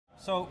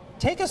So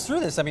take us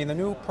through this. I mean, the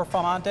new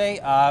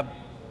Performante,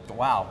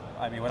 wow.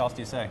 I mean, what else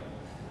do you say?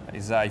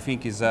 I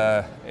think is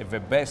the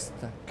best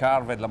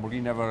car that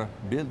Lamborghini ever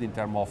built in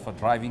terms of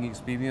driving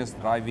experience,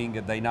 driving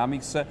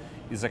dynamics.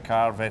 Is a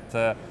car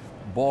that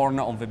born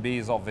on the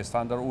base of the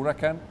standard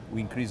Huracan. We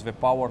increase the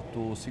power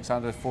to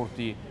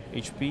 640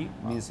 HP,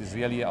 means it's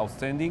really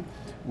outstanding.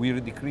 We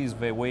decrease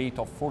the weight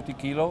of 40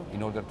 kilo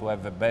in order to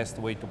have the best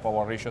weight to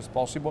power ratios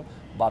possible.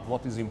 But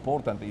what is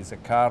important is a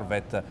car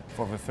that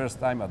for the first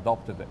time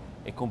adopted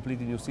a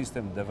completely new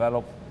system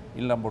developed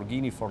in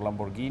Lamborghini for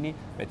Lamborghini,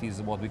 that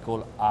is what we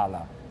call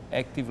ALA,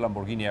 Active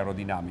Lamborghini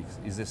Aerodynamics.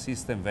 It's a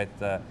system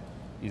that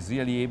is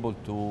really able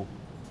to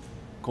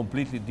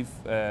completely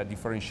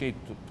differentiate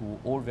to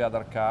all the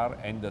other car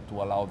and to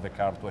allow the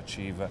car to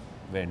achieve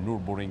the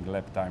Nürburgring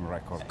lap time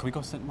record. Can we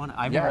go sit in one?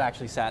 I've never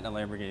actually sat in a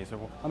Lamborghini,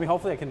 so I mean,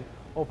 hopefully I can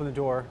open the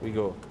door. We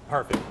go.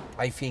 Perfect.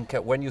 I think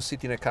when you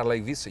sit in a car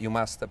like this, you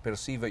must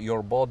perceive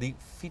your body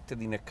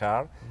fitted in a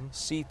car.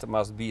 Seat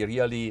must be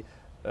really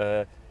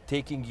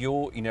taking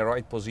you in a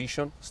right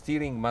position.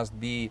 Steering must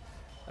be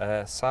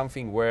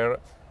something where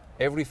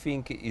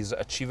everything is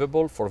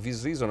achievable. For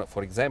this reason,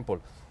 for example,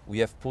 we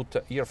have put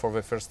here for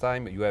the first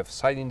time, you have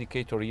side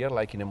indicator here,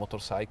 like in a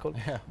motorcycle,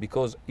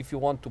 because if you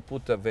want to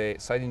put the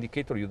side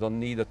indicator, you don't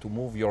need to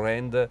move your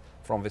hand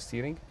from the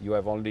steering. You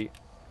have only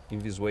in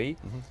this way.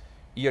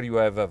 Here you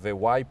have the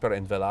wiper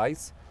and the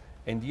lights,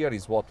 and here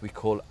is what we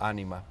call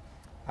anima.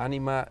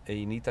 Anima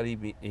in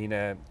Italy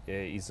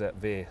is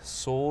the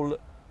soul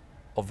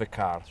of the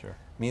car.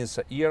 Means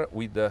here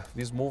with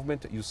this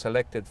movement you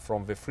selected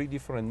from the 3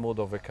 different modes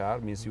of the car,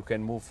 means you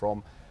can move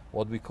from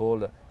what we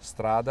call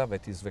strada,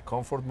 that is the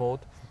comfort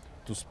mode,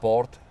 to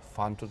sport,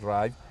 fun to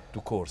drive,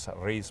 to Corsa,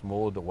 race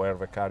mode, where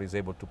the car is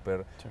able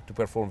to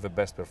perform the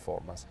best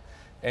performance.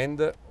 And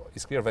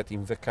it's clear that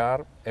in the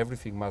car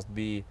everything must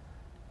be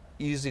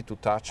easy to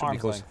touch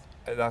because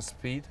at that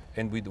speed,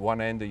 and with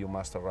one hand you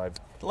must arrive.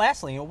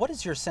 Lastly, what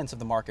is your sense of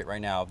the market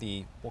right now?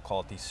 We'll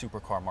call it the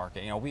supercar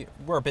market.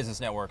 We're a business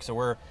network,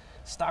 so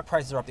stock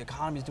prices are up, the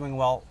economy is doing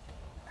well.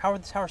 How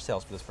are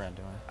sales for this brand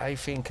doing? I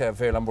think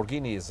the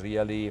Lamborghini is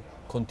really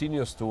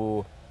continues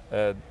to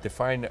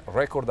define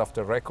record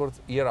after record,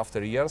 year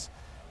after years,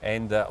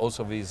 and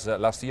also this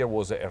last year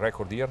was a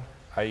record year.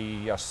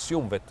 I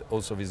assume that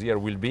also this year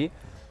will be,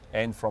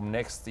 and from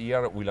next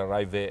year will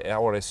arrive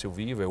our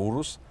SUV, the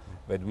Urus,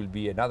 that will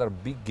be another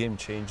big game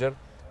changer.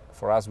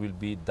 For us will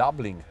be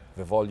doubling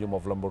the volume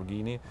of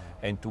Lamborghini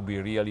and to be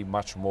really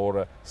much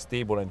more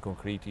stable and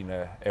concrete in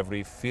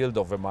every field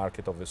of the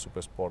market of the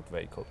super sport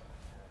vehicle.